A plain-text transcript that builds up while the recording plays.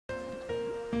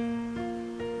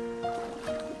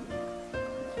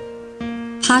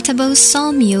Portable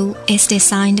sawmill is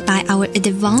designed by our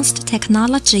advanced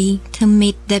technology to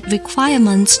meet the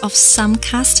requirements of some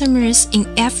customers in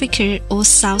Africa or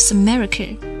South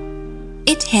America.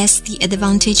 It has the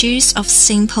advantages of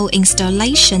simple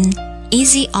installation,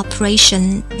 easy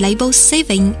operation, labor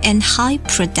saving, and high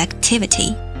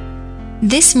productivity.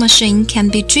 This machine can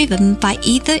be driven by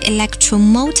either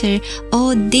electromotor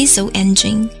or diesel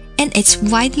engine, and it's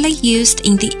widely used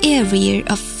in the area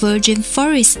of virgin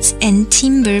forests and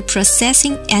timber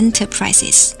processing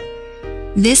enterprises.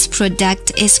 This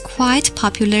product is quite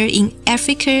popular in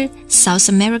Africa, South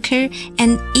America,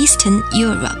 and Eastern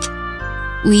Europe.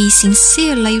 We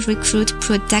sincerely recruit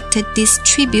product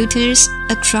distributors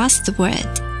across the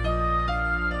world.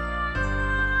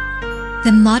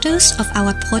 The models of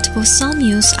our portable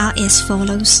sawmills are as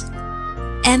follows.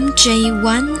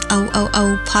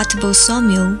 MJ1000 portable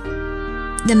sawmill.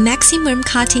 The maximum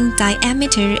cutting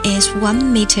diameter is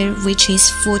 1 meter, which is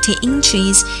 40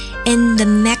 inches, and the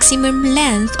maximum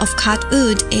length of cut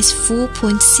wood is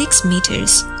 4.6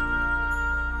 meters.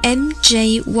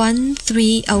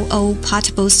 MJ1300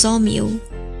 portable sawmill.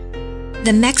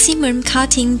 The maximum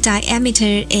cutting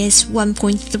diameter is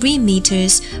 1.3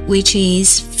 meters, which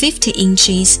is 50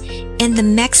 inches, and the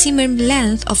maximum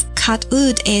length of cut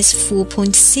wood is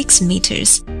 4.6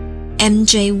 meters.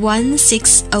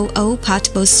 MJ1600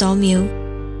 portable sawmill.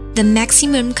 The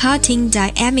maximum cutting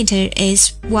diameter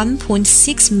is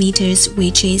 1.6 meters,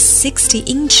 which is 60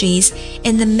 inches,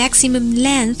 and the maximum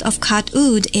length of cut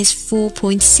wood is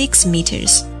 4.6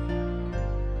 meters.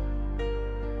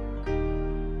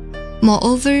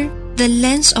 Moreover, the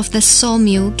length of the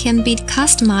sawmill can be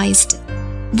customized.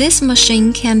 This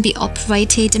machine can be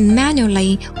operated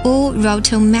manually or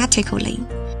automatically.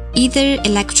 Either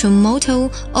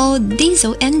electromotor or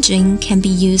diesel engine can be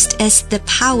used as the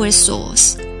power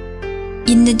source.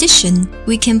 In addition,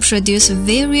 we can produce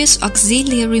various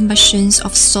auxiliary machines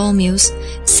of sawmills,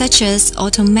 such as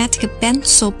automatic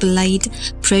bandsaw blade,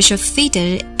 pressure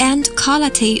feeder, and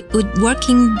quality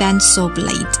woodworking bandsaw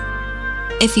blade.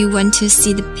 If you want to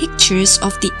see the pictures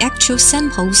of the actual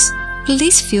samples,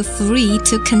 please feel free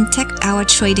to contact our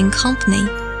trading company.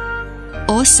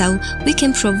 Also, we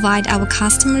can provide our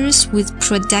customers with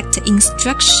product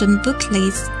instruction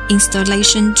booklets,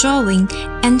 installation drawing,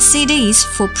 and CDs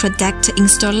for product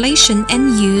installation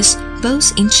and use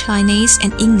both in Chinese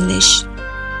and English.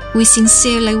 We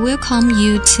sincerely welcome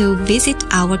you to visit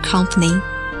our company.